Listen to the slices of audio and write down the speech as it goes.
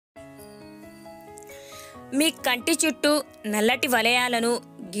మీ కంటి చుట్టూ నల్లటి వలయాలను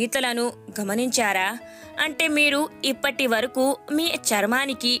గీతలను గమనించారా? అంటే మీరు ఇప్పటి వరకు మీ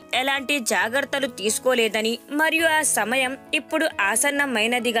చర్మానికి ఎలాంటి జాగ్రత్తలు తీసుకోలేదని మరియు ఆ సమయం ఇప్పుడు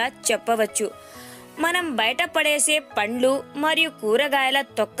ఆసన్నమైనదిగా చెప్పవచ్చు. మనం బయట పడేసే పండ్లు మరియు కూరగాయల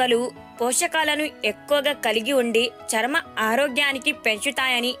తొక్కలు పోషకాలను ఎక్కువగా కలిగి ఉండి చర్మ ఆరోగ్యానికి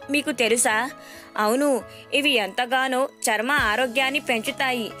పెంచుతాయని మీకు తెలుసా? అవును, ఇవి ఎంతగానో చర్మ ఆరోగ్యాన్ని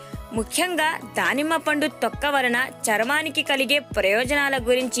పెంచుతాయి. ముఖ్యంగా దానిమ్మ పండు తొక్క వలన చర్మానికి కలిగే ప్రయోజనాల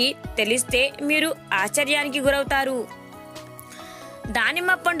గురించి తెలిస్తే మీరు ఆశ్చర్యానికి గురవుతారు.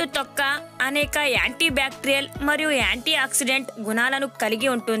 దానిమ్మ పండు తొక్క అనేక యాంటీ బ్యాక్టీరియల్ మరియు యాంటీ ఆక్సిడెంట్ గుణాలను కలిగి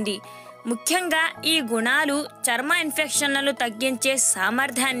ఉంటుంది. ముఖ్యంగా ఈ గుణాలు చర్మ ఇన్ఫెక్షన్లను తగ్గించే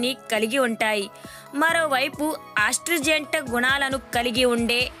సామర్థ్యాన్ని కలిగి ఉంటాయి. మరోవైపు ఆస్ట్రిజెంట్ గుణాలను కలిగి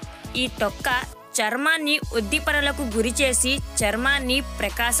ఉండే ఈ తొక్క చర్మాన్ని ఉద్దీపనలకు గురిచేసి చర్మాన్ని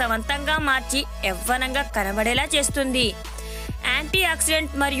ప్రకాశవంతంగా మార్చి యవ్వనంగా కనబడేలా చేస్తుంది. యాంటీ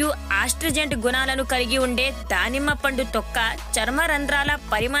ఆక్సిడెంట్ మరియు ఆస్ట్రిజెంట్ గుణాలను కలిగి ఉండే దానిమ్మ పండు తొక్క చర్మ రంధ్రాల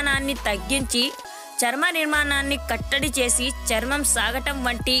పరిమాణాన్ని తగ్గించి చర్మ నిర్మాణాన్ని కట్టడి చేసి చర్మం సాగటం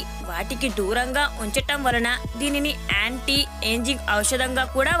వంటి వాటికి దూరంగా ఉంచటం వలన దీనిని యాంటీ ఏజింగ్ ఔషధంగా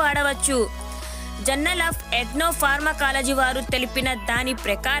కూడా వాడవచ్చు. జర్నల్ ఆఫ్ ఎథ్నోఫార్మకాలజీ వారు తెలిపిన దాని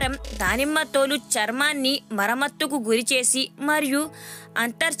ప్రకారం దానిమ్మ తోలు చర్మాన్ని మరమ్మత్తుకు గురిచేసి మరియు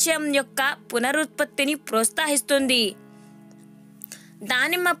అంతర్చయం యొక్క పునరుత్పత్తిని ప్రోత్సహిస్తుంది.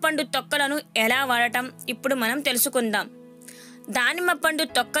 దానిమ్మ పండు తొక్కలను ఎలా వాడటం ఇప్పుడు మనం తెలుసుకుందాం. దానిమ్మ పండు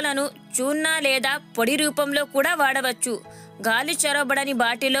తొక్కలను చూర్ణ లేదా పొడి రూపంలో కూడా వాడవచ్చు. గాలి చొరబడని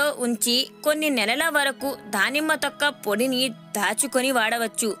బాటిలో ఉంచి కొన్ని నెలల వరకు దానిమ్మ తొక్క పొడిని దాచుకొని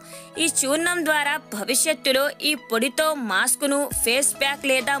వాడవచ్చు. ఈ చూర్ణం ద్వారా భవిష్యత్తులో ఈ పొడితో మాస్కును, ఫేస్ ప్యాక్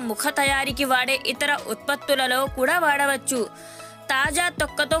లేదా ముఖ తయారీకి వాడే ఇతర ఉత్పత్తులలో కూడా వాడవచ్చు. తాజా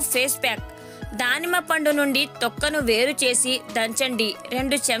తొక్కతో ఫేస్ ప్యాక్. దానిమ్మ పండు నుండి తొక్కను వేరు చేసి దంచండి.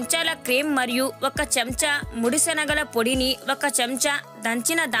 2 చెంచాల క్రీమ్ మరియు 1 చెంచా ముడిశనగల పొడిని 1 చెంచా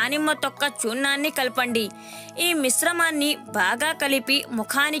దంచిన దానిమ్మ తొక్క చూర్ణాన్ని కలపండి. ఈ మిశ్రమాన్ని బాగా కలిపి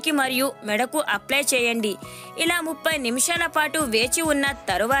ముఖానికి మరియు మెడకు అప్లై చేయండి. ఇలా 30 నిమిషాల పాటు వేచి ఉన్న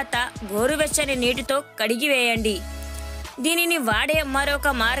తరువాత గోరువెచ్చని నీటితో కడిగివేయండి. దీనిని వాడే మరొక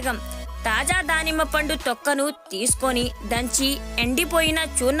మార్గం, తాజా దానిమ్మ పండు తొక్కను తీసుకొని దంచి ఎండిపోయిన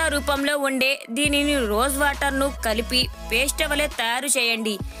చూర్ణ రూపంలో ఉండే దీనిని రోజ్ వాటర్ను కలిపి పేస్ట్ వలె తయారు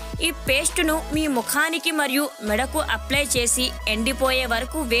చేయండి. ఈ పేస్టును మీ ముఖానికి మరియు మెడకు అప్లై చేసి ఎండిపోయే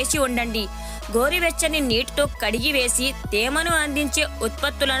వరకు వేచి ఉండండి. గోరువెచ్చని నీటితో కడిగి వేసి తేమను అందించే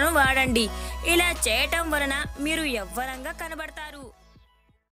ఉత్పత్తులను వాడండి. ఇలా చేయటం వలన మీరు యవ్వనంగా కనబడతారు.